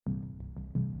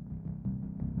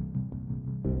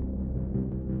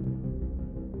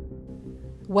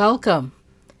welcome,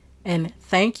 and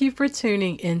thank you for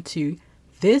tuning into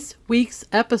this week's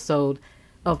episode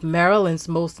of Maryland's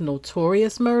Most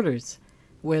Notorious Murders,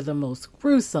 where the most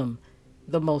gruesome,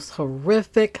 the most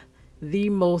horrific, the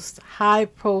most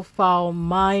high-profile,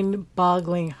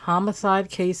 mind-boggling homicide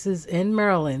cases in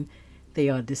Maryland, they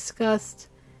are discussed,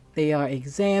 they are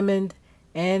examined,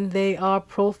 and they are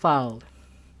profiled.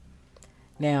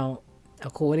 Now,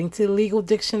 according to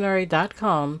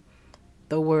legaldictionary.com,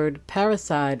 the word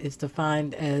parricide is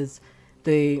defined as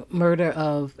the murder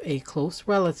of a close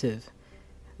relative.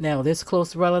 Now, this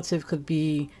close relative could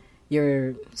be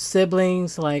your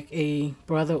siblings, like a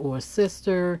brother or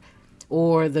sister,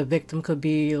 or the victim could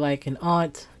be like an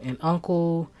aunt, an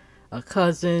uncle, a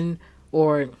cousin,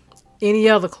 or any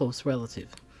other close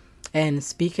relative. And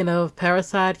speaking of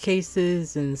parricide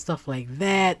cases and stuff like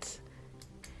that,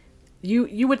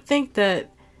 you would think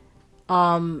that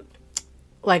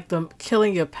like the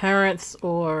killing your parents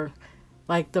or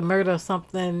like the murder of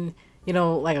something,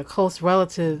 like a close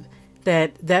relative,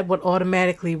 that would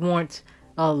automatically warrant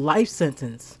a life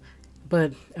sentence.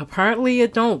 But apparently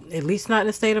it don't, at least not in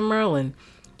the state of Maryland.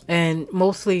 And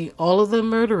mostly all of the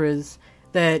murderers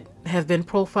that have been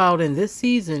profiled in this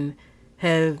season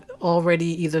have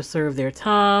already either served their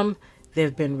time,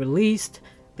 they've been released,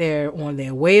 they're on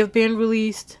their way of being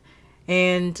released,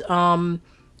 and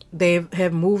they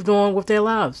have moved on with their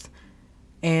lives.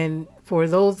 And for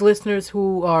those listeners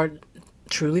who are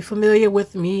truly familiar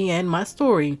with me and my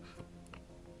story,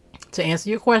 to answer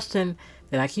your question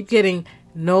that I keep getting,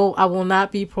 no, I will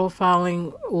not be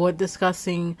profiling or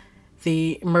discussing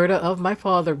the murder of my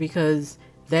father, because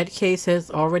that case has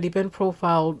already been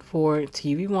profiled for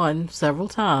TV1 several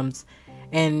times,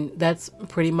 and that's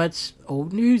pretty much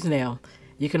old news now.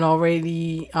 You can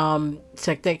already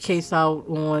check that case out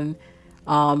on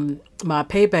my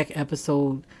Payback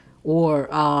episode, or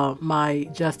my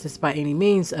Justice by Any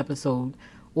Means episode,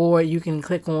 or you can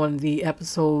click on the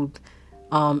episode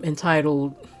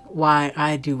entitled Why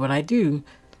I Do What I Do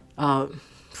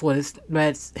for this,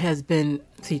 that has been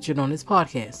featured on this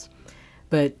podcast.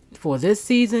 But for this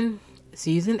season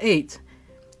 8,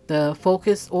 the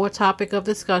focus or topic of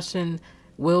discussion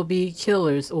will be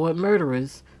killers or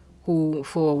murderers who,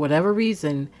 for whatever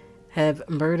reason, have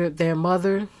murdered their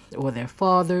mother or their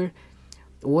father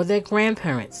or their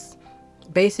grandparents.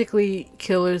 Basically,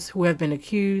 killers who have been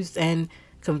accused and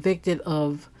convicted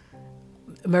of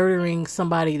murdering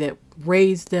somebody that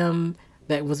raised them,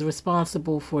 that was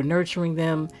responsible for nurturing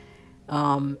them.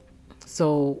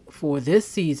 So for this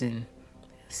season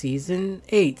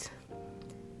 8,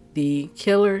 the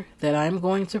killer that I'm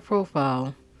going to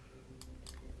profile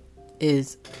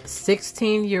is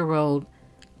 16-year-old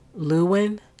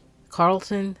Lewin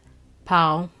Carlton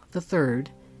Powell III.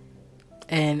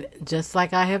 And just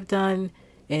like I have done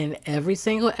in every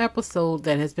single episode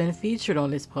that has been featured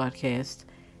on this podcast,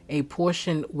 a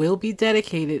portion will be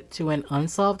dedicated to an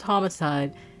unsolved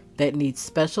homicide that needs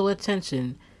special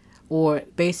attention, or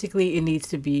basically it needs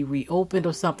to be reopened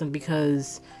or something,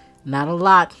 because not a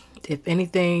lot, if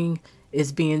anything,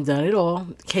 is being done at all.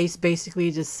 The case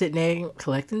basically just sitting there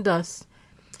collecting dust.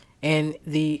 And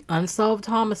the unsolved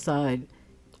homicide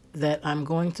that I'm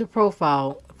going to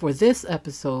profile for this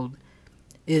episode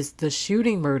is the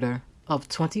shooting murder of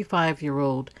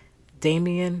 25-year-old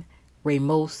Damian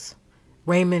Ramon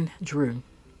Drew.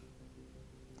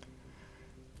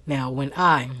 Now,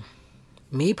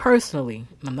 me personally,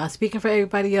 I'm not speaking for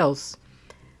everybody else,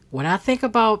 when I think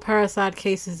about parricide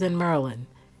cases in Maryland,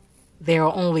 there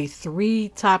are only 3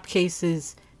 top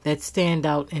cases that stand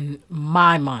out in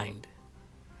my mind.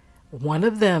 One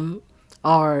of them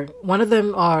are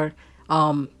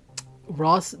the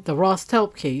Ross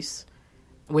Telp case,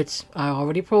 which I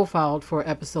already profiled for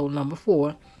episode number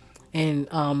 4.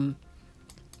 And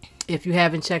if you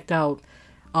haven't checked out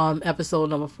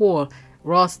episode number 4,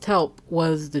 Ross Telp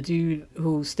was the dude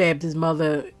who stabbed his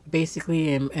mother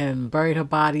basically and buried her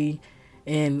body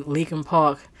in Leakin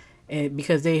Park, and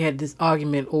because they had this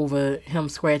argument over him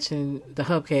scratching the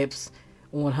hubcaps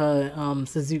on her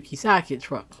Suzuki Sidekick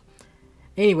truck.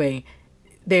 Anyway,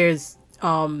 there's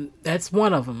that's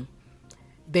one of them.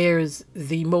 There's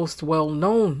the most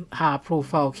well-known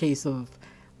high-profile case of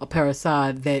a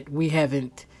parricide that we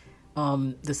haven't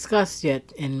discussed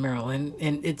yet in Maryland,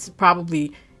 and it's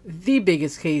probably the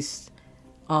biggest case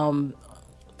of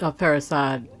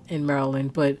parricide in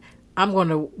Maryland, but I'm going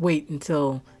to wait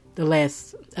until the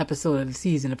last episode of the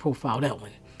season to profile that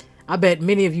one. I bet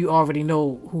many of you already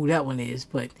know who that one is,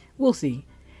 but we'll see.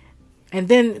 And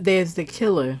then there's the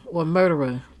killer or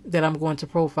murderer that I'm going to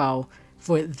profile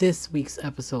for this week's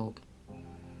episode.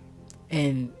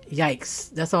 And yikes,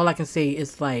 that's all I can say.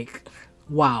 It's like,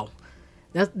 Wow.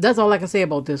 That's all I can say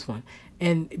about this one.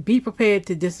 And be prepared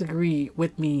to disagree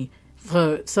with me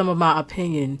for some of my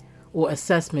opinion or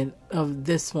assessment of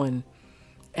this one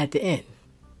at the end.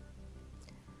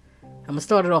 I'm going to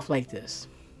start it off like this.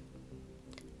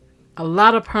 A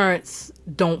lot of parents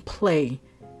don't play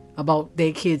about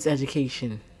their kids'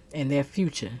 education and their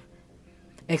future,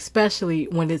 especially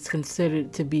when it's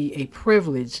considered to be a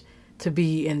privilege to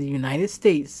be in the United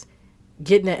States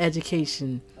getting an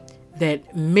education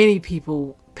that many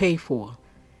people pay for,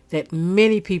 that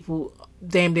many people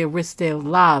damn near risk their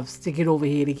lives to get over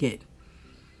here to get.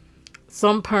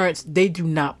 Some parents, they do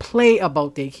not play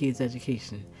about their kids'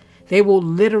 education. They will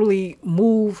literally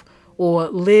move or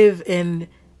live in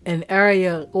an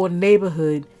area or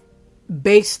neighborhood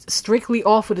based strictly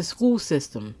off of the school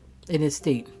system in this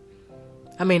state.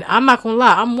 I mean, I'm not gonna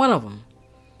lie, I'm one of them.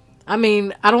 I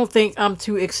mean, I don't think I'm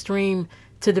too extreme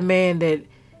to demand that,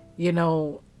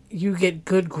 you get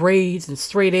good grades and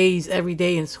straight A's every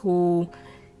day in school.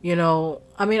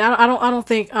 I mean, I don't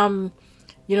think I'm,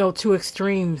 too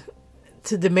extreme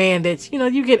to demand that,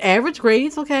 you get average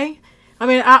grades. Okay. I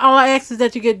mean, all I ask is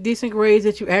that you get decent grades,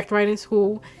 that you act right in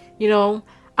school.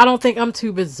 I don't think I'm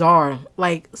too bizarre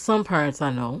like some parents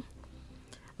I know.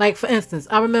 Like, for instance,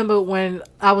 I remember when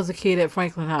I was a kid at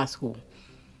Franklin High School,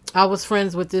 I was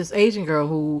friends with this Asian girl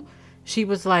who, she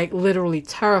was like literally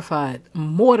terrified,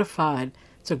 mortified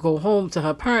to go home to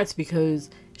her parents because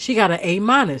she got an A-.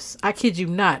 I kid you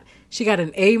not. She got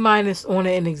an A- on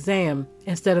an exam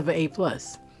instead of an A+.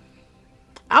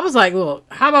 I was like, look,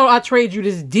 how about I trade you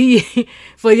this D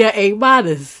for your A-?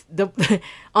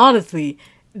 Honestly,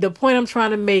 the point I'm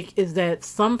trying to make is that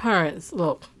some parents,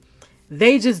 look,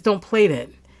 they just don't play that.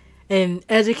 And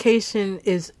education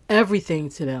is everything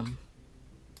to them.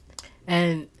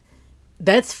 And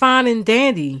that's fine and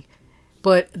dandy.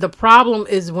 But the problem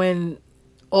is when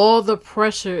all the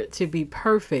pressure to be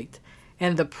perfect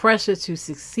and the pressure to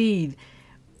succeed,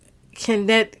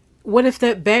 what if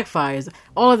that backfires?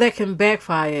 All of that can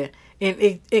backfire and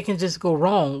it can just go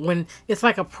wrong when it's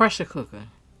like a pressure cooker.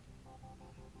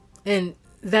 And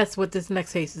that's what this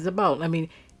next case is about. I mean,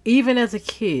 even as a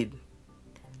kid,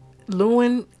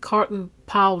 Lewin Carlton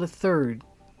Powell III,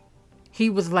 he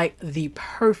was like the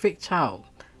perfect child.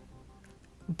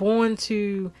 Born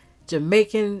to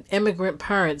Jamaican immigrant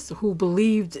parents who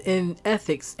believed in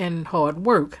ethics and hard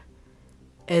work.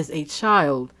 As a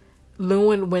child,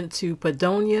 Lewin went to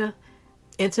Padonia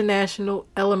International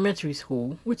Elementary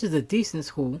School, which is a decent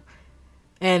school,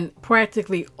 and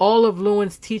practically all of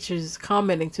Lewin's teachers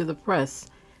commenting to the press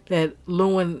that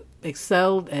Lewin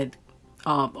excelled at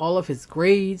all of his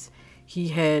grades. He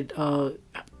had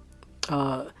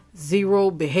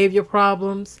zero behavior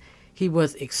problems. He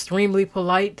was extremely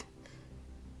polite.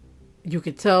 You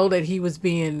could tell that he was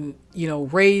being,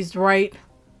 raised right.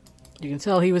 You can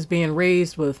tell he was being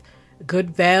raised with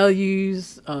good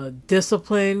values,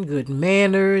 discipline, good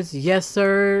manners. Yes,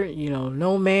 sir.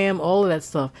 No, ma'am. All of that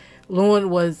stuff. Lewin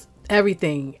was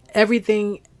everything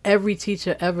every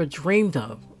teacher ever dreamed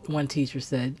of, one teacher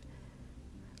said.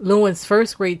 Lewin's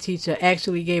first grade teacher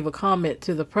actually gave a comment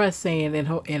to the press saying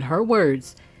in her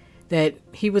words that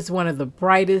he was one of the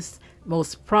brightest,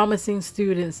 most promising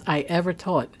students I ever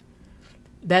taught.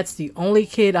 That's the only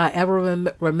kid I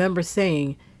ever remember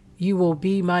saying, "You will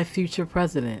be my future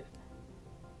president."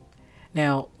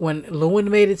 Now, when Lewin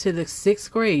made it to the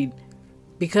 6th grade,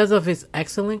 because of his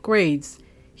excellent grades,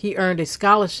 he earned a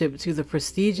scholarship to the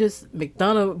prestigious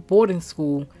McDonough boarding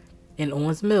school in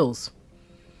Owings Mills.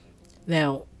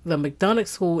 Now, the McDonough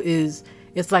School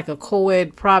it's like a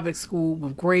co-ed private school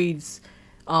with grades.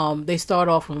 They start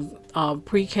off from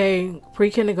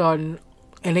pre-kindergarten,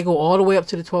 and they go all the way up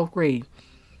to the 12th grade.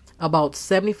 About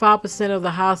 75% of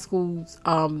the high school's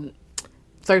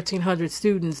 1,300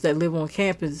 students that live on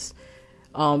campus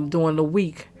during the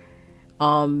week,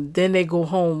 then they go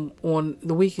home on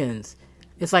the weekends.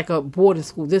 It's like a boarding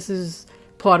school. This is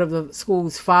part of the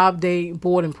school's 5-day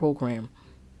boarding program.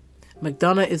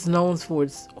 McDonough is known for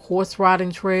its horse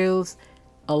riding trails,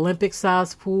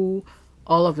 Olympic-sized pool,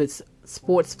 all of its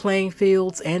sports playing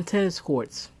fields, and tennis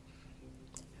courts.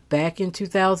 Back in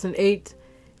 2008,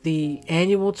 the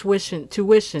annual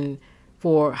tuition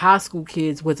for high school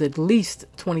kids was at least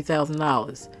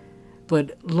 $20,000,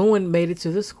 but Lewin made it to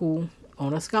the school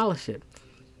on a scholarship.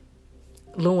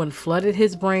 Lewin flooded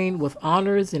his brain with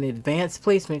honors and advanced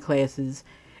placement classes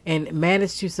and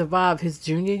managed to survive his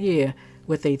junior year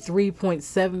with a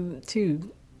 3.72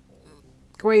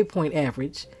 grade point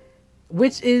average,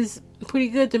 which is pretty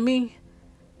good to me.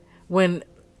 When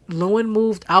Lewin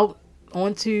moved out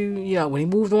onto, when he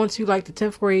moved on to like the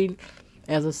 10th grade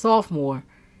as a sophomore,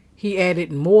 he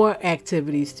added more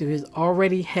activities to his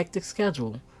already hectic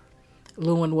schedule.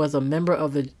 Lewin was a member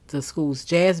of the school's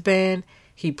jazz band.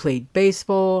 He played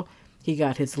baseball. He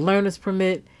got his learner's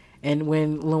permit. And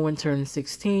when Lewin turned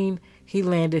 16, he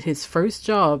landed his first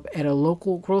job at a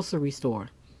local grocery store.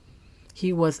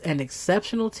 He was an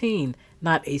exceptional teen.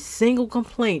 Not a single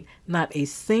complaint, not a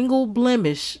single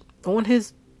blemish on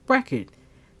his record.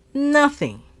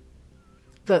 Nothing.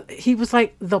 He was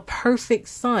like the perfect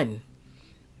son.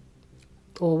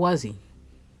 Or was he?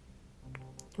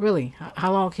 Really,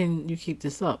 how long can you keep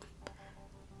this up?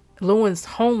 Lewin's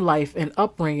home life and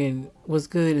upbringing was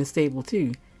good and stable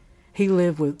too. He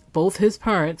lived with both his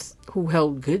parents, who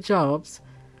held good jobs.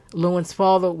 Lewin's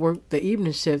father worked the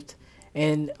evening shift,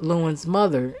 and Lewin's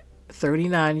mother,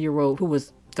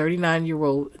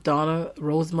 39-year-old Donna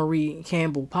Rose Marie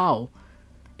Campbell-Powell,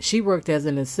 she worked as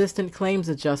an assistant claims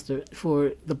adjuster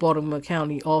for the Baltimore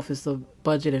County Office of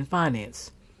Budget and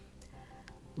Finance.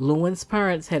 Lewin's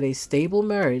parents had a stable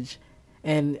marriage,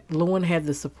 and Lewin had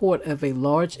the support of a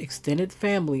large extended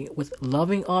family with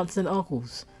loving aunts and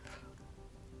uncles.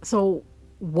 So,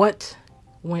 what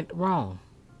went wrong?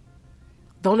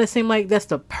 Don't it seem like that's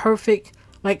the perfect,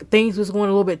 like things was going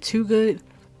a little bit too good?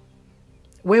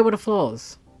 Where were the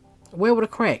flaws? Where were the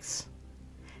cracks?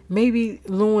 Maybe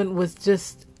Lewin was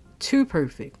just too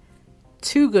perfect,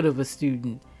 too good of a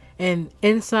student, and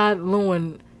inside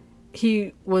Lewin,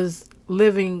 he was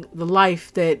living the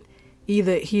life that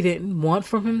either he didn't want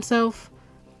from himself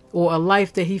or a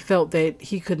life that he felt that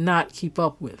he could not keep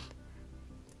up with.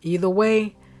 Either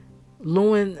way,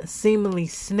 Lewin seemingly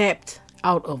snapped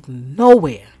out of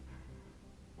nowhere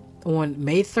on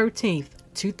May 13th,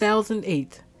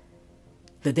 2008.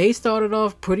 The day started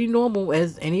off pretty normal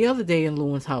as any other day in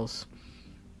Lewin's house.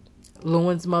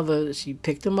 Lewin's mother, she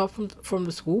picked him up from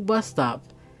the school bus stop,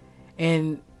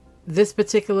 and this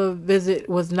particular visit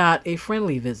was not a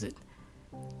friendly visit.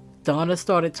 Donna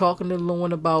started talking to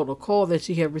Lewin about a call that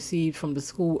she had received from the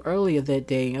school earlier that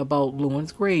day about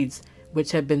Lewin's grades,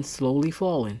 which had been slowly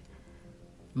falling.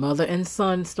 Mother and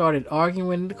son started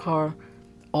arguing in the car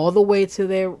all the way to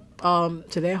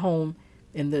their home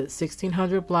in the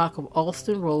 1600 block of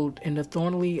Alston Road in the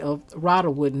Thornley of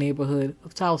Riderwood neighborhood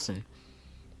of Towson.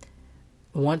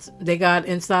 Once they got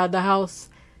inside the house,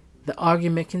 the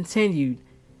argument continued,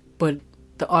 but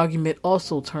the argument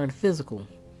also turned physical.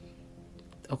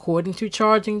 According to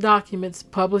charging documents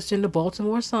published in the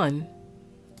Baltimore Sun,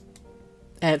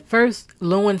 at first,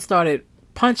 Lewin started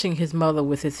punching his mother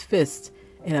with his fists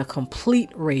in a complete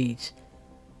rage.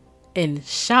 In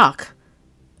shock,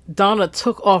 Donna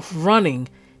took off running,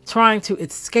 trying to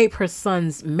escape her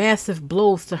son's massive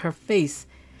blows to her face,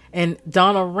 and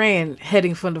Donna ran,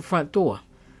 heading for the front door.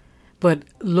 But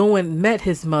Lewin met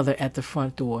his mother at the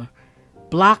front door,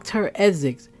 blocked her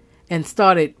exit, and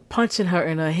started punching her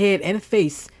in her head and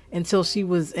face until she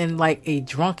was in like a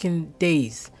drunken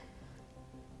daze.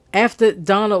 After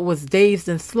Donna was dazed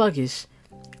and sluggish,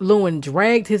 Lewin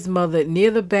dragged his mother near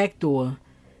the back door,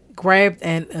 grabbed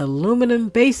an aluminum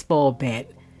baseball bat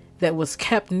that was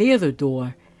kept near the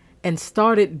door, and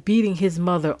started beating his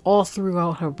mother all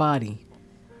throughout her body.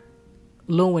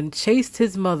 Lewin chased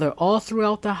his mother all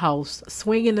throughout the house,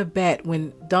 swinging the bat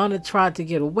when Donna tried to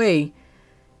get away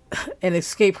and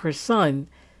escape her son.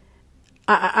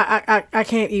 I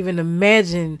can't even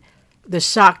imagine the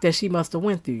shock that she must have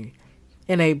went through.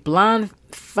 In a blind,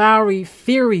 fiery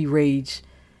fury rage,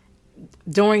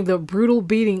 during the brutal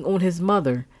beating on his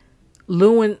mother,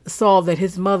 Lewin saw that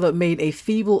his mother made a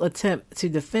feeble attempt to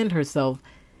defend herself,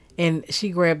 and she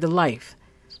grabbed the knife.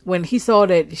 When he saw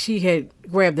that she had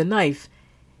grabbed the knife,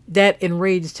 that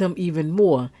enraged him even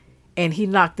more, and he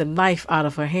knocked the knife out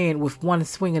of her hand with one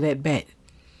swing of that bat.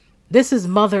 This is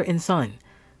mother and son.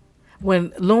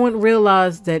 When Lewin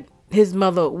realized that his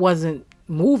mother wasn't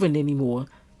moving anymore,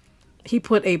 he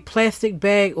put a plastic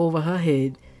bag over her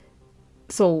head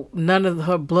so none of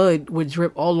her blood would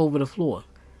drip all over the floor.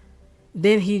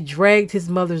 Then he dragged his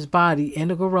mother's body in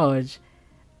the garage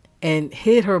and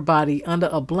hid her body under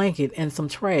a blanket and some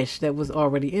trash that was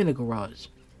already in the garage.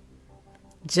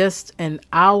 Just an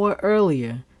hour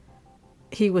earlier,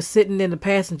 he was sitting in the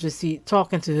passenger seat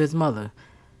talking to his mother.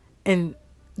 And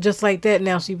just like that,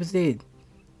 now she was dead.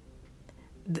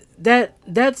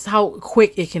 That's how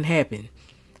quick it can happen.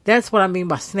 That's what I mean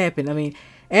by snapping. I mean,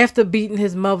 after beating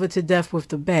his mother to death with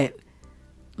the bat,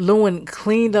 Lewin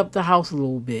cleaned up the house a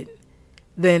little bit,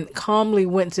 then calmly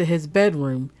went to his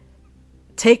bedroom,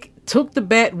 took the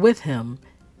bat with him,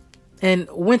 and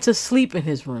went to sleep in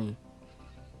his room.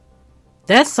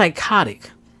 That's psychotic.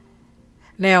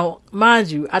 Now, mind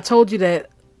you, I told you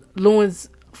that Lewin's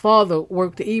father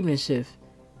worked the evening shift.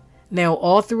 Now,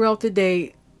 all throughout the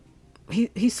day,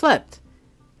 he slept.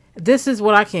 This is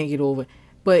what I can't get over.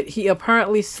 But he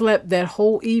apparently slept that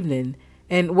whole evening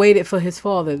and waited for his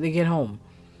father to get home.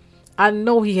 I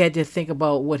know he had to think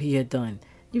about what he had done.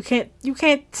 You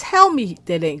can't tell me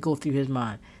that didn't go through his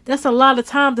mind. That's a lot of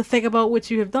time to think about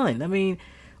what you have done. I mean,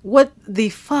 what the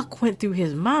fuck went through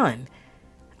his mind?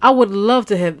 I would love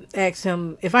to have asked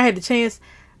him if I had the chance.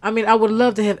 I mean, I would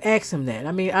love to have asked him that.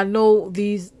 I mean, I know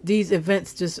these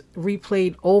events just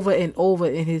replayed over and over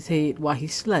in his head while he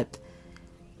slept.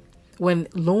 When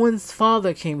Lewin's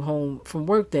father came home from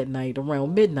work that night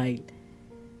around midnight,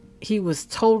 he was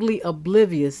totally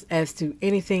oblivious as to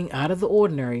anything out of the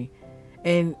ordinary,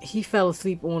 and he fell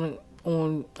asleep on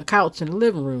a couch in the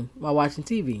living room while watching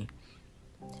TV.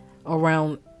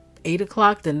 Around 8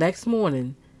 o'clock the next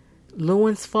morning,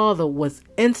 Lewin's father was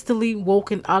instantly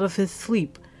woken out of his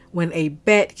sleep when a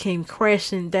bat came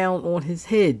crashing down on his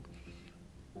head.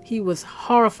 He was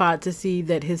horrified to see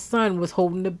that his son was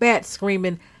holding the bat,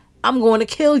 screaming, "I'm going to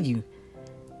kill you."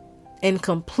 In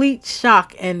complete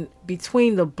shock and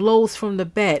between the blows from the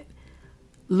bat,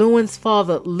 Lewin's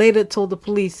father later told the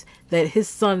police that his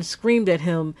son screamed at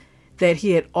him that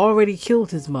he had already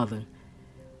killed his mother.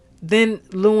 Then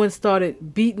Lewin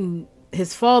started beating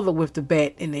his father with the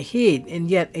bat in the head in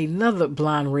yet another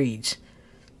blind rage.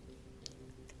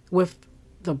 With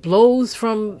the blows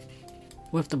from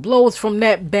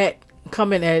that bat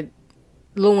coming at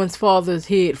Lewin's father's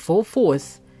head full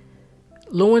force,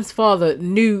 Lewin's father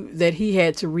knew that he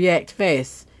had to react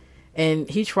fast, and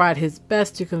he tried his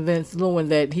best to convince Lewin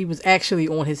that he was actually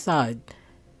on his side.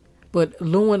 But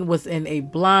Lewin was in a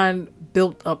blind,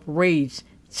 built-up rage,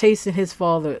 chasing his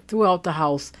father throughout the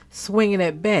house, swinging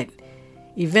that bat.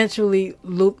 Eventually,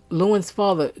 Lewin's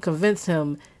father convinced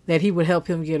him that he would help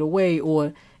him get away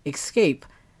or escape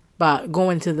by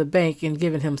going to the bank and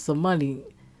giving him some money.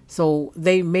 So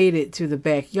they made it to the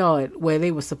backyard where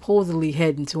they were supposedly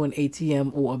heading to an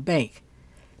ATM or a bank.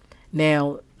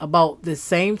 Now, about the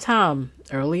same time,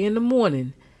 early in the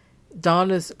morning,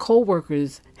 Donna's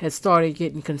co-workers had started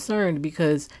getting concerned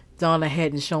because Donna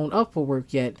hadn't shown up for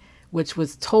work yet, which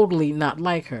was totally not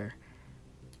like her.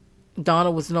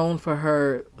 Donna was known for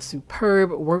her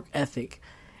superb work ethic,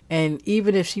 and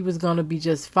even if she was going to be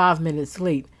just 5 minutes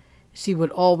late, she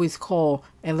would always call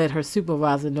and let her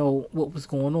supervisor know what was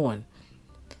going on.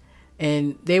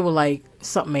 And they were like,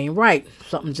 something ain't right.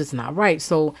 Something's just not right.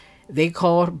 So they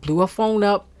blew her phone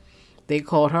up. They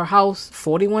called her house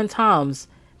 41 times,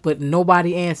 but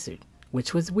nobody answered,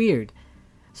 which was weird.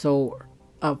 So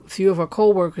a few of her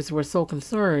co-workers were so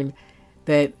concerned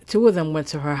that 2 of them went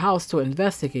to her house to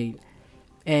investigate.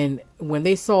 And when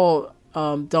they saw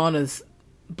Donna's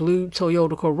blue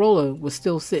Toyota Corolla was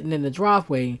still sitting in the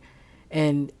driveway,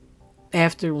 and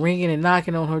after ringing and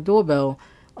knocking on her doorbell,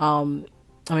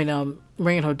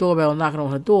 ringing her doorbell and knocking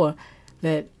on her door,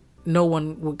 that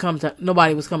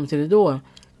nobody was coming to the door,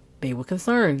 they were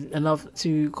concerned enough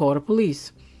to call the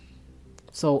police.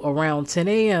 So around 10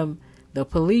 a.m., the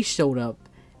police showed up,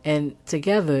 and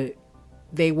together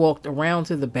they walked around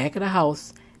to the back of the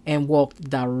house and walked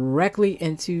directly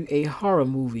into a horror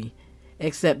movie.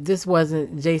 Except this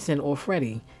wasn't Jason or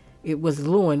Freddy. It was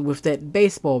Lewin with that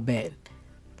baseball bat.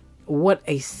 What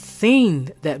a scene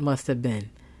that must have been.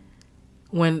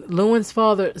 When Lewin's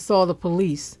father saw the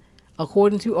police,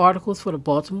 according to articles for the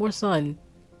Baltimore Sun,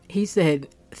 he said,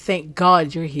 "Thank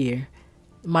God you're here.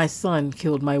 My son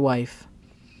killed my wife."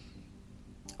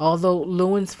 Although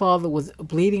Lewin's father was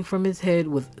bleeding from his head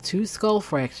with 2 skull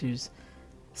fractures,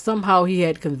 somehow he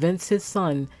had convinced his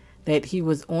son that he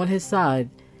was on his side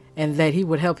and that he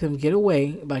would help him get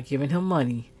away by giving him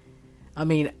money. I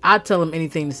mean, I'd tell him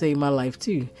anything to save my life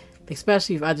too,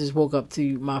 especially if I just woke up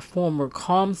to my former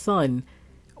calm son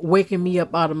waking me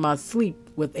up out of my sleep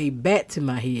with a bat to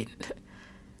my head.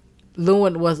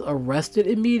 Lewin was arrested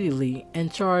immediately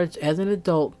and charged as an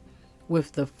adult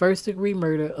with the first-degree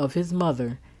murder of his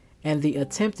mother and the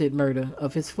attempted murder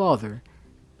of his father,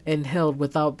 and held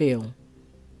without bail.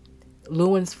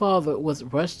 Lewin's father was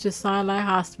rushed to Sinai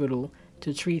Hospital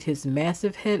to treat his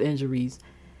massive head injuries,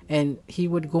 and he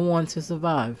would go on to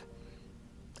survive.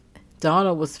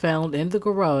 Donna was found in the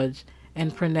garage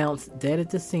and pronounced dead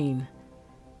at the scene.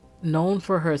 Known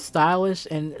for her stylish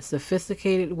and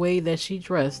sophisticated way that she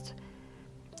dressed,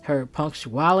 her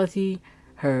punctuality,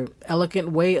 her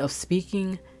elegant way of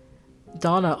speaking,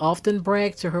 Donna often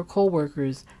bragged to her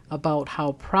co-workers about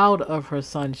how proud of her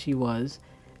son she was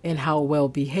and how well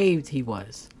behaved he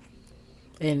was,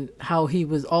 and how he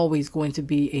was always going to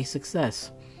be a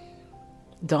success.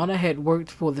 Donna had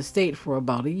worked for the state for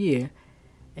about a year,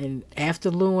 and after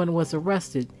Lewin was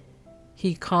arrested,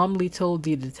 He calmly told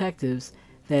the detectives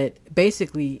that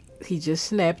basically he just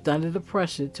snapped under the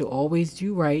pressure to always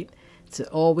do right, to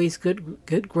always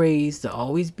good grades, to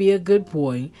always be a good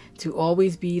boy, to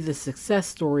always be the success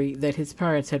story that his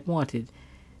parents had wanted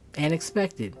and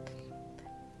expected.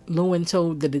 Lewin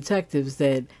told the detectives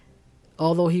that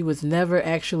although he was never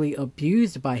actually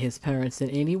abused by his parents in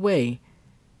any way,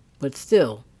 but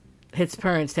still, his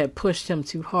parents had pushed him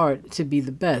too hard to be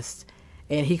the best,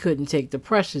 and he couldn't take the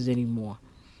pressures anymore.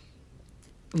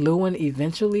 Lewin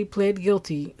eventually pled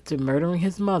guilty to murdering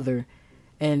his mother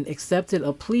and accepted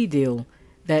a plea deal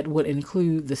that would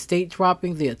include the state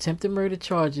dropping the attempted murder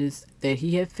charges that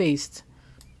he had faced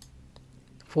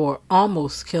for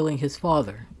almost killing his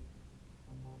father.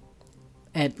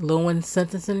 At Lewin's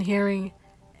sentencing hearing,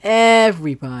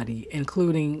 everybody,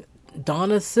 including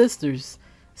Donna's sisters,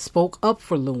 spoke up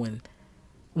for Lewin.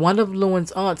 One of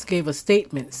Lewin's aunts gave a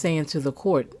statement saying to the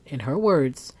court, in her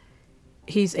words,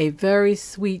 "He's a very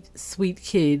sweet, sweet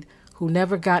kid who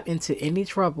never got into any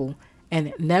trouble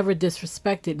and never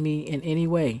disrespected me in any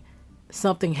way.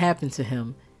 Something happened to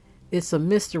him. It's a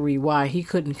mystery why he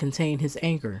couldn't contain his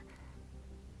anger."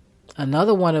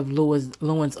 Another one of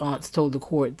Lewin's aunts told the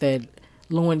court that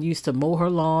Lewin used to mow her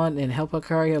lawn and help her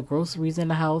carry her groceries in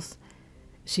the house.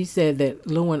 She said that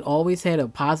Lewin always had a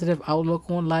positive outlook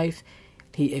on life.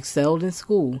 He excelled in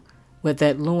school, but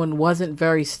that Lewin wasn't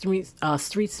very street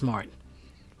smart.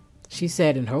 She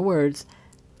said, in her words,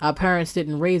 "Our parents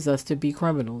didn't raise us to be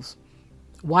criminals.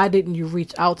 Why didn't you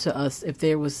reach out to us if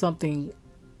there was something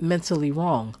mentally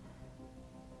wrong?"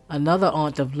 Another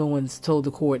aunt of Lewin's told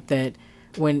the court that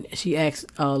when she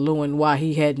asked Lewin why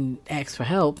he hadn't asked for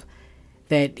help,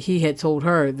 that he had told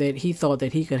her that he thought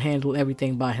that he could handle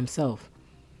everything by himself.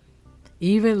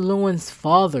 Even Lewin's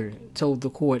father told the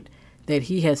court that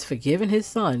he has forgiven his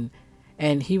son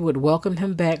and he would welcome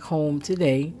him back home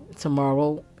today,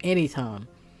 tomorrow, anytime.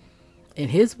 In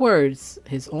his words,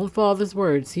 his own father's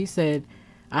words, he said,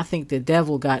 "I think the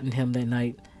devil got in him that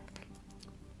night.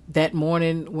 That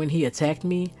morning when he attacked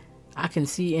me, I can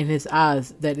see in his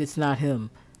eyes that it's not him.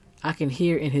 I can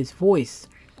hear in his voice.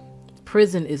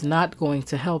 Prison is not going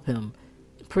to help him.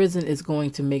 Prison is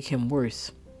going to make him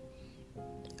worse."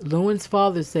 Lewin's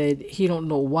father said he don't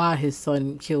know why his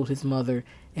son killed his mother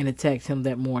and attacked him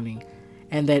that morning,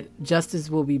 and that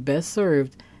justice will be best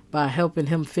served by helping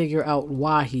him figure out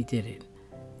why he did it.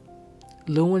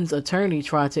 Lewin's attorney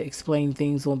tried to explain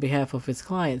things on behalf of his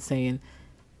client, saying,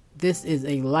 "This is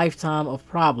a lifetime of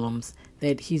problems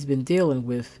that he's been dealing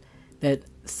with that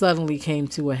suddenly came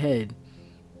to a head.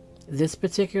 This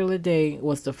particular day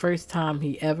was the first time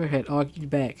he ever had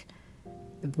argued back.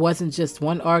 It wasn't just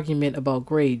one argument about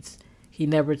grades. He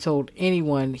never told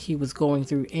anyone he was going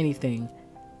through anything.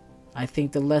 I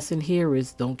think the lesson here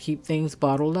is don't keep things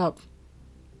bottled up."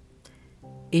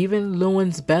 Even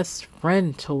Lewin's best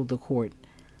friend told the court,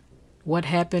 "What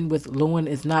happened with Lewin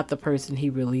is not the person he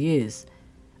really is.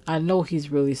 I know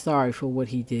he's really sorry for what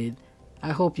he did.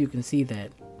 I hope you can see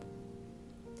that."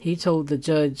 He told the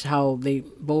judge how they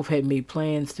both had made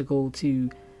plans to go to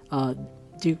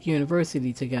Duke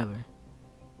University together.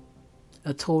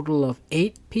 A total of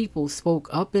 8 people spoke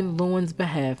up in Lewin's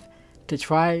behalf to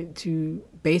try to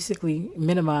basically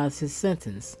minimize his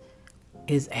sentence,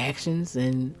 his actions,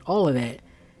 and all of that.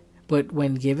 But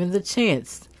when given the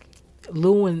chance,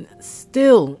 Lewin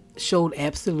still showed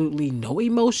absolutely no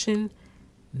emotion,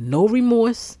 no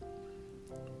remorse,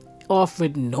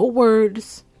 offered no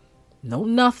words, no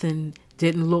nothing,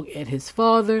 didn't look at his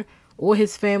father or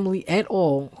his family at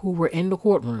all who were in the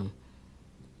courtroom.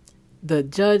 The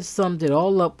judge summed it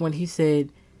all up when he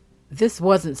said, "This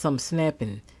wasn't some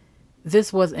snapping.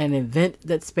 This was an event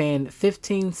that spanned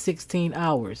 16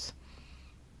 hours."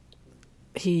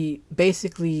 He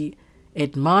basically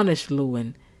admonished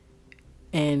Lewin,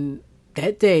 and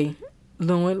that day,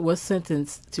 Lewin was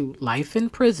sentenced to life in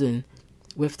prison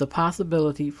with the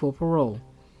possibility for parole.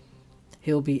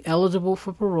 He'll be eligible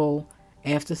for parole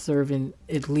after serving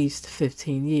at least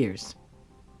 15 years.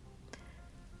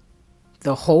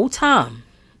 The whole time,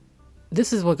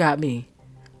 this is what got me,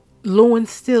 Lewin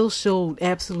still showed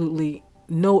absolutely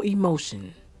no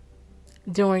emotion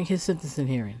during his sentencing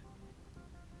hearing.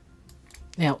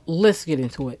 Now, let's get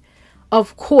into it.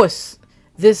 Of course,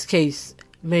 this case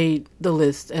made the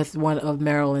list as one of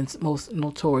Maryland's most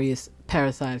notorious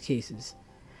parricide cases.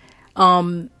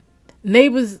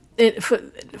 Neighbors,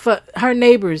 for her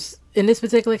neighbors in this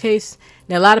particular case,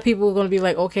 now a lot of people are going to be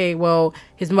like, okay, well,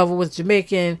 his mother was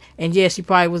Jamaican, and yeah, she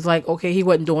probably was like, okay, he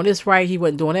wasn't doing this right, he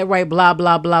wasn't doing that right, blah,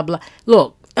 blah, blah, blah.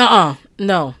 Look,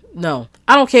 No, no.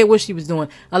 I don't care what she was doing.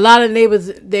 A lot of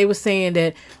neighbors, they were saying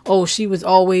that, oh, she was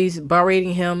always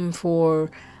berating him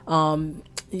for,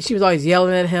 she was always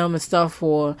yelling at him and stuff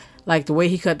for, like, the way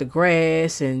he cut the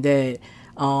grass, and that,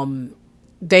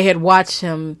 they had watched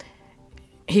him.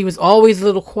 He was always a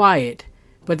little quiet,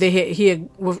 but he had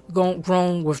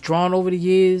grown withdrawn over the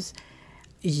years.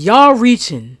 Y'all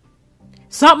reaching.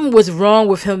 Something was wrong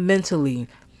with him mentally.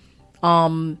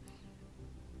 He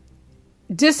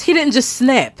didn't just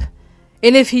snap.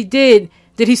 And if he did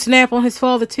he snap on his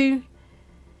father too?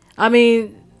 I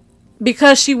mean,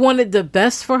 because she wanted the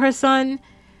best for her son,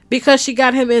 because she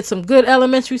got him in some good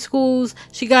elementary schools,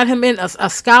 she got him in a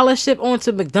scholarship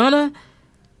onto McDonough.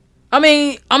 I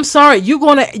mean, I'm sorry, you're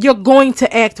going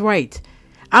to act right.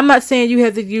 I'm not saying you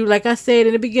have to do, like I said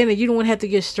in the beginning, you don't have to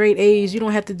get straight A's, you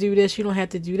don't have to do this, you don't have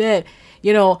to do that,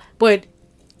 but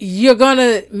you're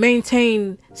gonna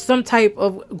maintain some type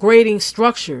of grading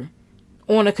structure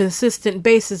on a consistent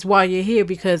basis while you're here,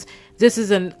 because this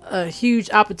is a huge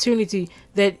opportunity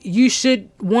that you should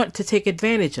want to take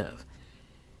advantage of.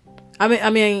 I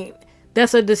mean,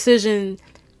 that's a decision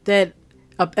that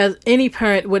as any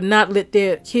parent would not let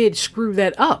their kid screw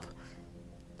that up.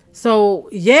 So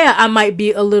yeah, I might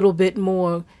be a little bit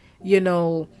more,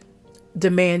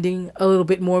 demanding, a little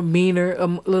bit more meaner, a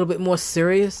little bit more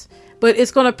serious, but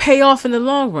it's going to pay off in the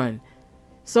long run.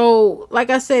 So, like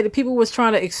I said, people was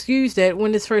trying to excuse that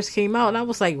when this first came out, and I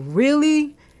was like,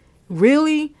 really?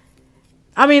 Really?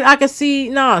 I mean, I could see,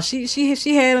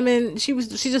 she had him, and she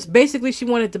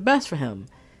wanted the best for him.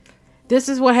 This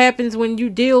is what happens when you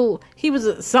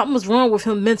something was wrong with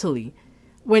him mentally.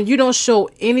 When you don't show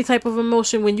any type of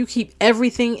emotion, when you keep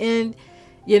everything in,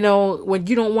 when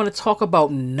you don't want to talk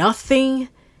about nothing.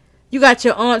 You got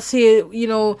your aunts here,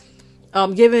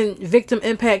 giving victim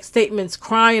impact statements,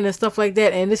 crying and stuff like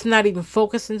that, and it's not even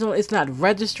focusing on it. It's not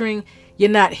registering. You're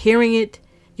not hearing it.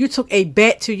 You took a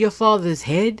bat to your father's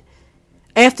head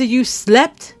after you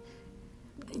slept.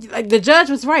 Like, the judge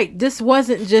was right. This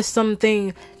wasn't just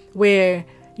something where,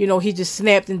 he just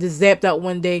snapped and just zapped out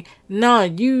one day. No,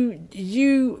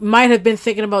 you might have been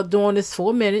thinking about doing this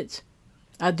for a minute.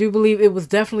 I do believe it was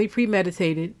definitely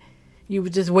premeditated. You were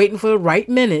just waiting for the right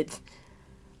minute.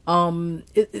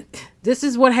 This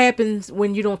is what happens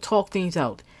when you don't talk things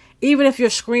out. Even if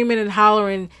you're screaming and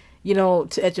hollering,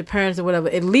 at your parents or whatever,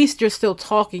 at least you're still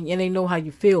talking and they know how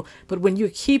you feel. But when you're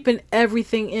keeping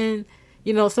everything in,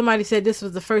 somebody said this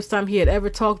was the first time he had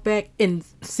ever talked back in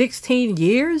 16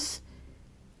 years.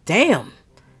 Damn.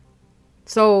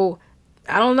 So,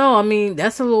 I don't know. I mean,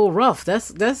 that's a little rough.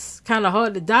 That's kind of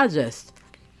hard to digest.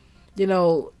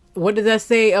 What does that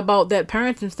say about that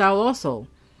parenting style also?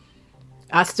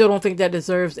 I still don't think that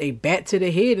deserves a bat to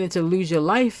the head and to lose your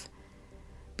life.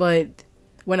 But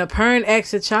when a parent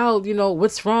asks a child,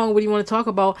 what's wrong? What do you want to talk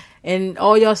about? And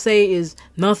all y'all say is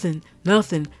nothing,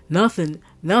 nothing, nothing,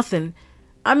 nothing.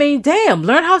 I mean, damn,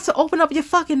 learn how to open up your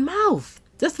fucking mouth.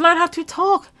 Just learn how to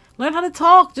talk. Learn how to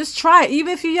talk. Just try it.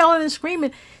 Even if you're yelling and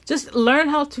screaming, just learn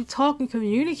how to talk and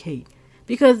communicate.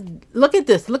 Because look at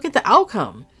this. Look at the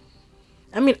outcome.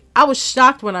 I mean, I was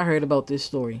shocked when I heard about this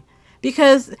story.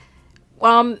 Because,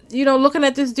 looking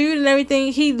at this dude and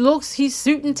everything, he's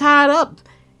suit and tied up.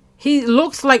 He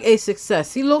looks like a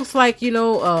success. He looks like,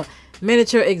 a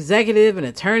miniature executive, an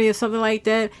attorney or something like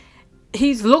that.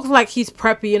 He looks like he's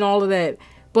preppy and all of that.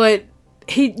 But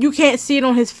you can't see it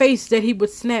on his face that he would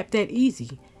snap that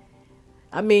easy.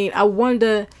 I mean, I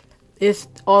wonder if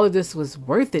all of this was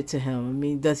worth it to him. I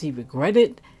mean, does he regret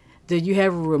it? Did you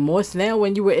have remorse now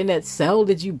when you were in that cell?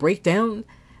 Did you break down?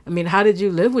 I mean, how did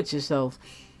you live with yourself?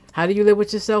 How do you live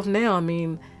with yourself now? I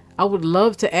mean, I would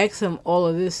love to ask him all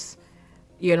of this,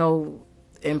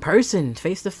 in person,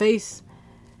 face to face.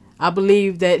 I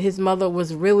believe that his mother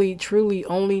was really, truly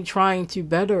only trying to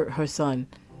better her son.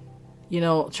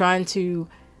 Trying to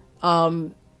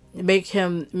make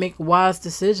him make wise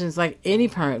decisions like any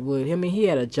parent would. I mean, he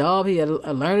had a job, he had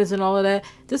learners and all of that.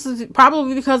 This is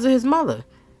probably because of his mother.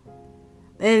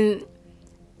 And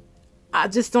I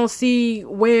just don't see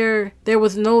where there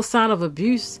was no sign of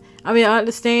abuse. I mean, I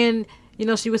understand,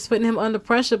 she was putting him under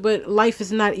pressure, but life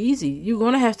is not easy. You're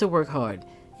going to have to work hard.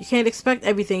 You can't expect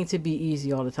everything to be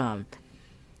easy all the time.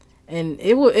 And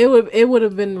it would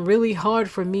have been really hard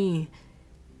for me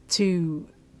to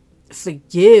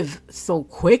forgive so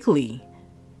quickly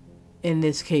in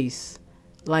this case.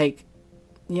 Like,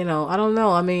 I don't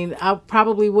know. I mean, I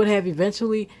probably would have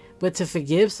eventually, but to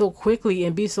forgive so quickly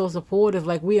and be so supportive,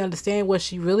 like, we understand, was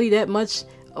she really that much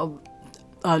of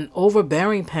an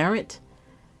overbearing parent?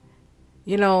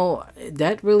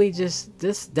 That really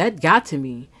that got to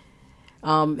me.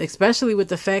 Especially with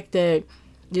the fact that,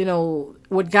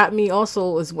 what got me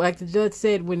also is, like the judge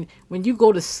said, when you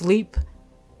go to sleep,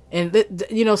 and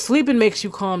sleeping makes you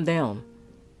calm down.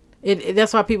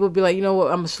 That's why people be like, you know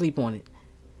what, I'm gonna sleep on it.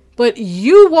 But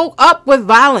you woke up with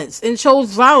violence and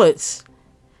chose violence.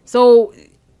 So,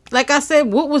 like I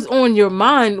said, what was on your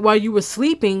mind while you were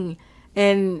sleeping?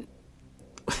 And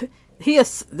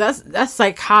that's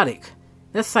psychotic.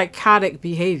 That's psychotic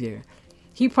behavior.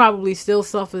 He probably still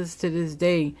suffers to this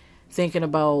day thinking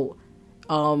about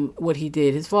what he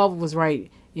did. His father was right.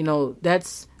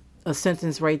 That's a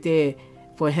sentence right there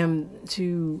for him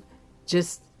to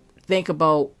just think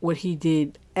about what he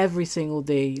did every single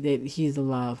day that he's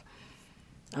alive.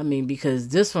 I mean, because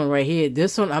this one right here,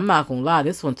 I'm not gonna lie,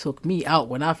 this one took me out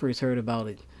when I first heard about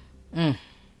it.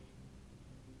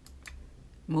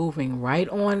 Moving right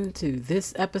on to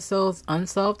this episode's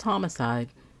Unsolved Homicide.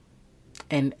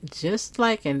 And just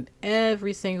like in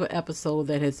every single episode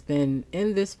that has been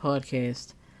in this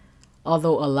podcast,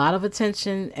 although a lot of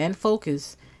attention and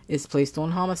focus is placed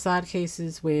on homicide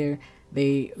cases where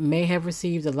they may have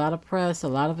received a lot of press, a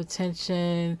lot of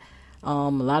attention, a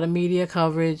lot of media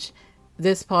coverage,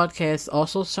 this podcast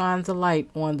also shines a light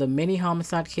on the many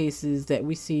homicide cases that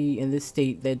we see in this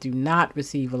state that do not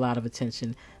receive a lot of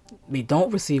attention. They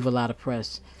don't receive a lot of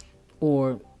press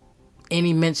or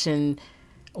any mention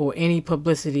or any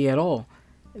publicity at all.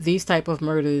 These type of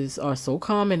murders are so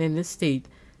common in this state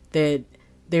that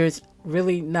there's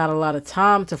really not a lot of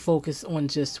time to focus on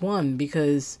just one,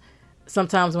 because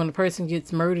sometimes when a person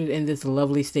gets murdered in this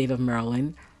lovely state of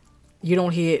Maryland, you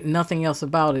don't hear nothing else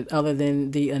about it other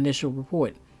than the initial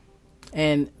report.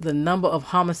 And the number of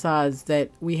homicides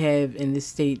that we have in this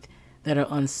state that are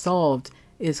unsolved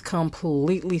is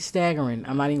completely staggering.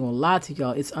 I'm not even gonna lie to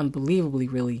y'all. It's unbelievably,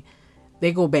 really.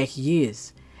 They go back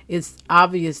years. It's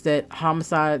obvious that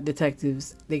homicide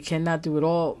detectives, they cannot do it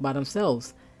all by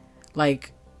themselves.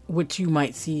 Like what you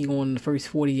might see on the First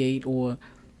 48 or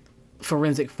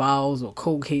Forensic Files or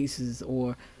Cold Cases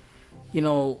or,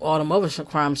 all them other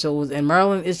crime shows. And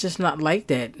Maryland is just not like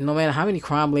that. No matter how many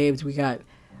crime labs we got,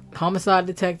 homicide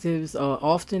detectives are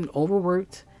often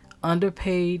overworked,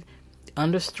 underpaid,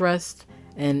 understressed,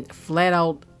 and flat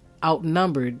out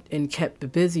outnumbered and kept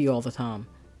busy all the time.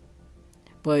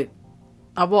 But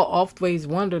I've always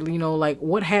wondered,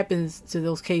 what happens to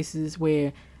those cases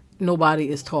where nobody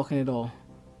is talking at all?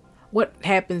 What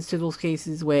happens to those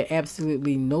cases where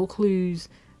absolutely no clues,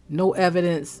 no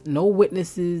evidence, no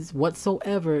witnesses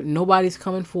whatsoever, nobody's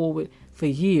coming forward for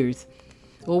years?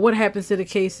 Or what happens to the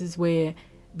cases where,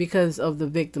 because of the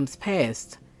victim's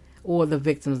past or the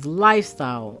victim's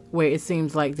lifestyle, where it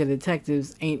seems like the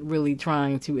detectives ain't really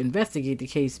trying to investigate the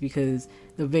case because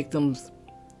the victims,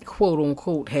 quote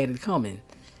unquote, had it coming?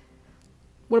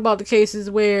 What about the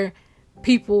cases where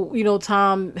people,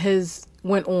 time has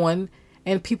went on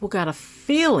and people got a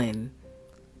feeling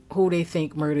who they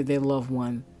think murdered their loved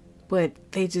one, but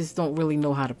they just don't really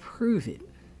know how to prove it?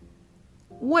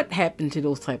 What happened to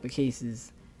those type of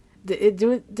cases? Did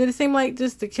it seem like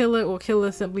just the killer or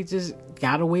killer simply just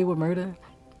got away with murder?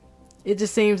 It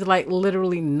just seems like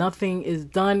literally nothing is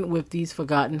done with these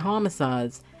forgotten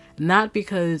homicides, not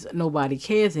because nobody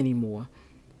cares anymore,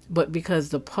 but because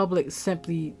the public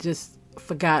simply just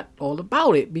forgot all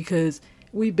about it because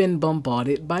we've been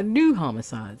bombarded by new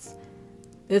homicides.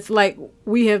 It's like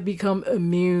we have become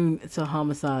immune to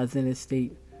homicides in this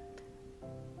state.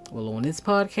 Well, on this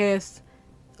podcast,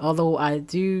 although I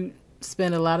do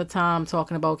spend a lot of time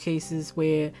talking about cases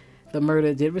where the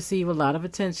murder did receive a lot of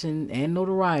attention and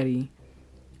notoriety,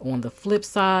 on the flip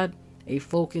side, a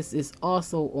focus is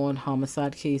also on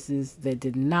homicide cases that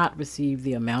did not receive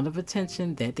the amount of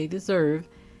attention that they deserve.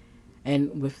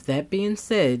 And with that being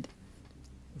said,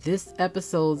 this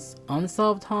episode's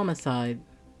Unsolved Homicide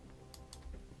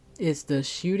is the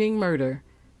shooting murder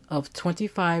of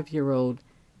 25-year-old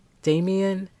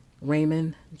Damian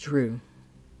Ramon Drew.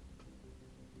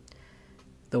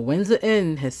 The Windsor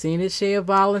Inn has seen its share of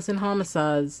violence and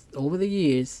homicides over the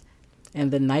years,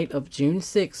 and the night of June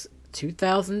 6,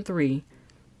 2003,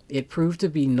 it proved to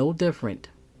be no different.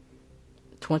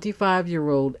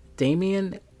 25-year-old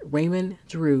Damian Ramon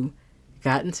Drew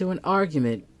got into an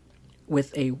argument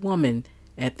with a woman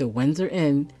at the Windsor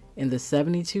Inn in the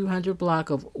 7200 block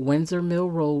of Winsor Mill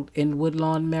Road in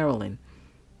Woodlawn, Maryland.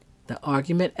 The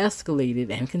argument escalated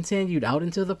and continued out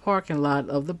into the parking lot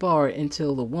of the bar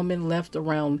until the woman left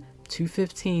around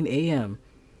 2:15 a.m.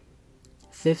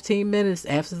 15 minutes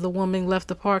after the woman left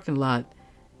the parking lot,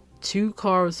 two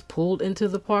cars pulled into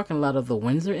the parking lot of the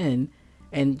Windsor Inn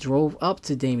and drove up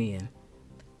to Damian.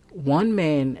 One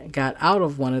man got out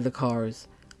of one of the cars,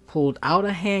 pulled out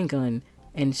a handgun,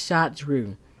 and shot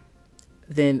Drew.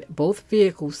 Then both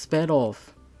vehicles sped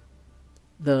off.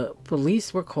 The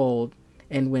police were called,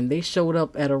 and when they showed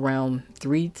up at around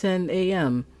 3:10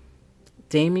 a.m.,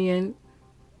 Damian,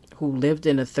 who lived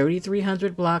in the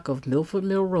 3300 block of Winsor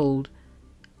Mill Road,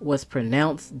 was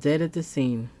pronounced dead at the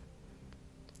scene.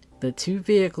 The two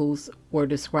vehicles were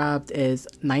described as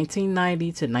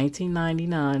 1990 to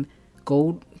 1999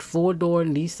 gold four-door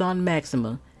Nissan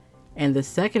Maxima, and the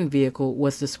second vehicle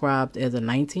was described as a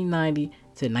 1990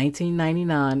 to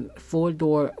 1999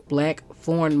 four-door black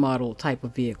foreign model type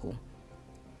of vehicle.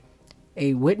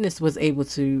 A witness was able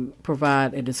to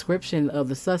provide a description of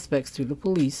the suspects to the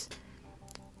police,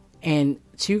 and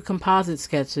two composite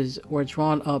sketches were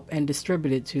drawn up and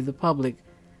distributed to the public,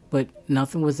 but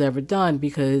nothing was ever done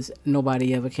because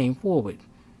nobody ever came forward.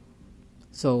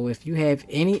 So if you have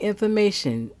any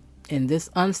information in this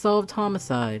unsolved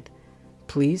homicide,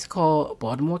 please call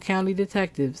Baltimore County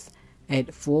Detectives at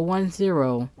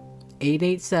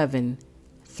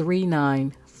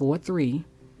 410-887-3943.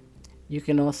 You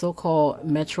can also call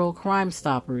Metro Crime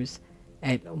Stoppers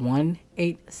at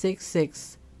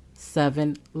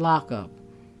 1-866-7-LOCKUP.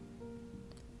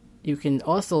 You can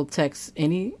also text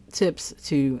any tips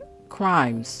to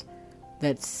CRIMES,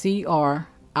 that's CRIMES,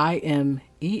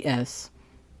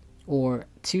 or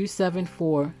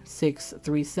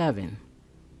 274-637.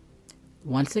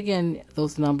 Once again,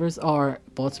 those numbers are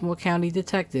Baltimore County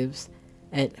Detectives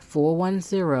at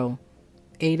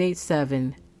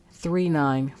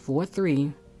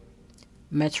 410-887-3943,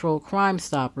 Metro Crime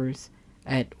Stoppers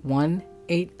at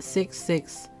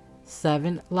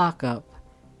 1-866-7-LOCKUP,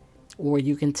 or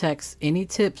you can text any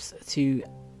tips to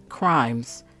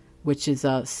CRIMES, which is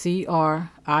CRIMES,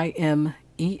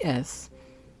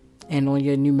 and on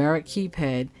your numeric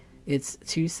keypad, it's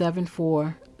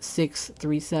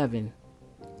 274-637.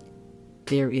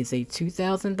 There is a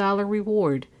 $2,000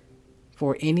 reward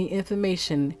for any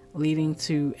information leading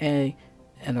to an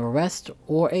arrest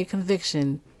or a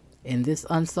conviction in this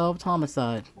unsolved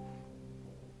homicide.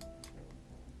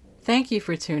 Thank you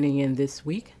for tuning in this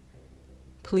week.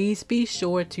 Please be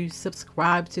sure to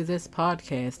subscribe to this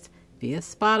podcast via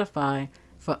Spotify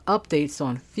for updates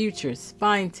on future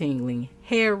spine-tingling,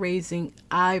 hair-raising,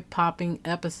 eye-popping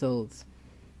episodes.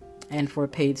 And for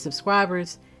paid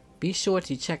subscribers, be sure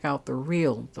to check out the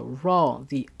real, the raw,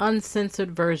 the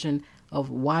uncensored version of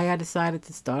why I decided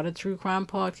to start a true crime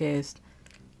podcast.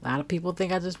 A lot of people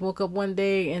think I just woke up one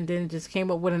day and then just came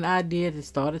up with an idea to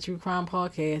start a true crime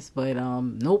podcast, but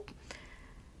nope.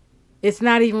 It's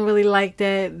not even really like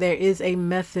that. There is a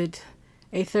method,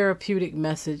 a therapeutic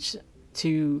message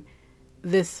to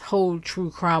this whole true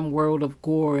crime world of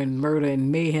gore and murder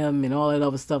and mayhem and all that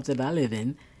other stuff that I live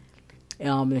in.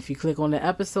 If you click on the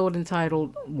episode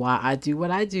entitled Why I Do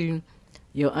What I Do,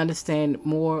 you'll understand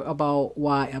more about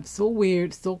why I'm so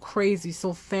weird, so crazy,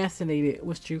 so fascinated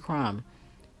with true crime.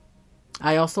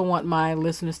 I also want my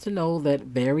listeners to know that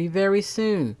very, very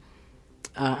soon,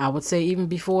 I would say even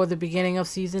before the beginning of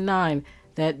season 9,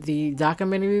 that the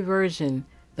documentary version,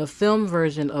 the film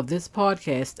version of this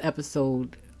podcast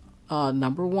episode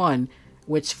number 1,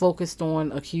 which focused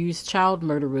on accused child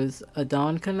murderers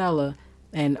Adon Canella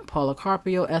and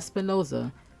Policarpio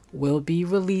Espinoza, will be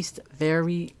released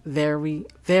very, very,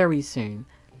 very soon.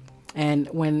 And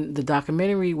when the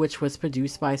documentary, which was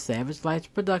produced by Savage Lights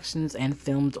Productions and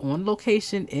filmed on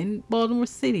location in Baltimore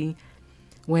City,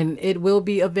 when it will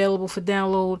be available for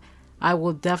download, I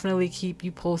will definitely keep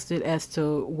you posted as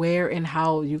to where and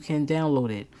how you can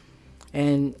download it.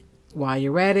 And while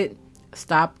you're at it,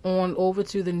 stop on over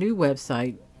to the new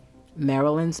website,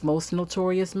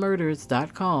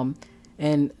 Maryland'sMostNotoriousMurders.com,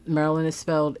 and Maryland is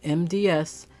spelled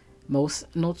MDS,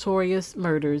 Most Notorious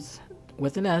Murders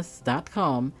with an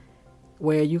S.com,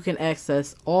 where you can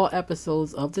access all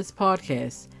episodes of this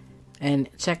podcast and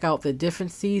check out the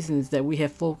different seasons that we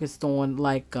have focused on,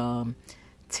 like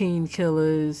teen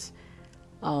killers,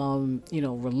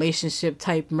 relationship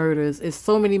type murders. It's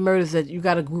so many murders that you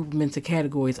got to group them into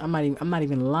categories. I'm not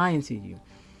even lying to you.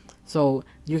 So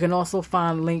you can also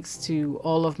find links to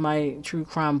all of my true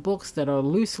crime books that are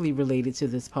loosely related to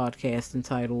this podcast,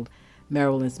 entitled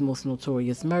Maryland's Most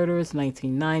Notorious Murders,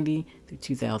 1990 through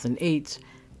 2008,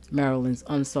 Maryland's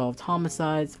Unsolved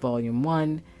Homicides, Volume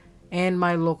 1, and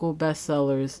my local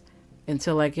bestsellers,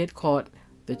 Until I Get Caught,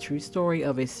 The True Story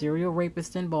of a Serial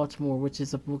Rapist in Baltimore, which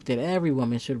is a book that every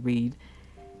woman should read,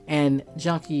 and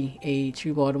Junkie, A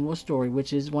True Baltimore Story,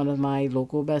 which is one of my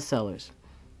local bestsellers.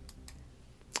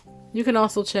 You can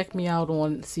also check me out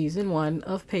on Season 1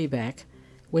 of Payback,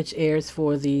 which airs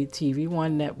for the TV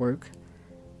One network.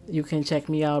 You can check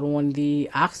me out on the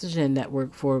Oxygen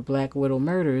network for Black Widow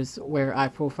Murders, where I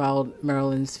profiled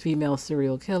Maryland's female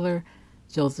serial killer,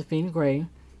 Josephine Gray.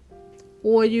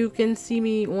 Or you can see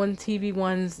me on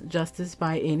TV1's Justice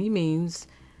by Any Means,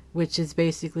 which is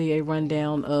basically a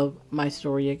rundown of my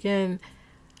story again.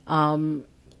 You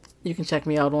can check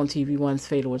me out on TV1's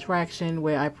Fatal Attraction,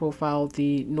 where I profiled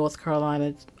the North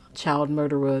Carolina child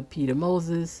murderer Peter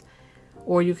Moses.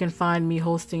 Or you can find me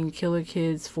hosting Killer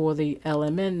Kids for the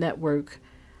LMN network.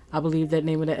 I believe that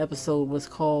name of the episode was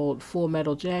called Full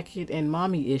Metal Jacket and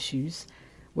Mommy Issues,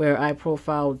 where I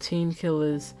profiled teen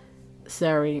killers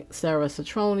Sarah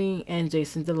Citroni and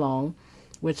Jason DeLong,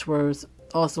 which was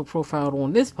also profiled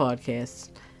on this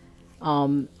podcast.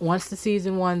 Once the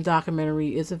season 1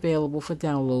 documentary is available for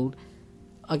download,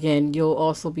 again, you'll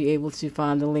also be able to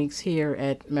find the links here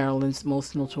at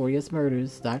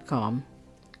Maryland'sMostNotoriousMurders.com.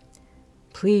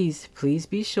 Please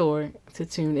be sure to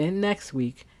tune in next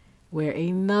week, where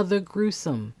another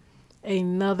gruesome,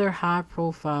 another high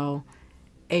profile,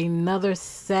 another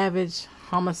savage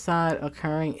homicide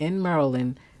occurring in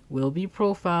Maryland will be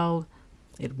profiled,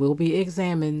 it will be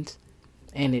examined,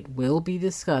 and it will be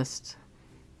discussed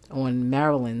on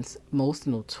Maryland's Most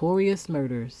Notorious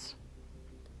Murders.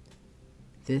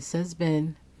 This has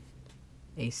been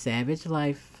a Savage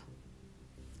Life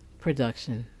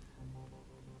production.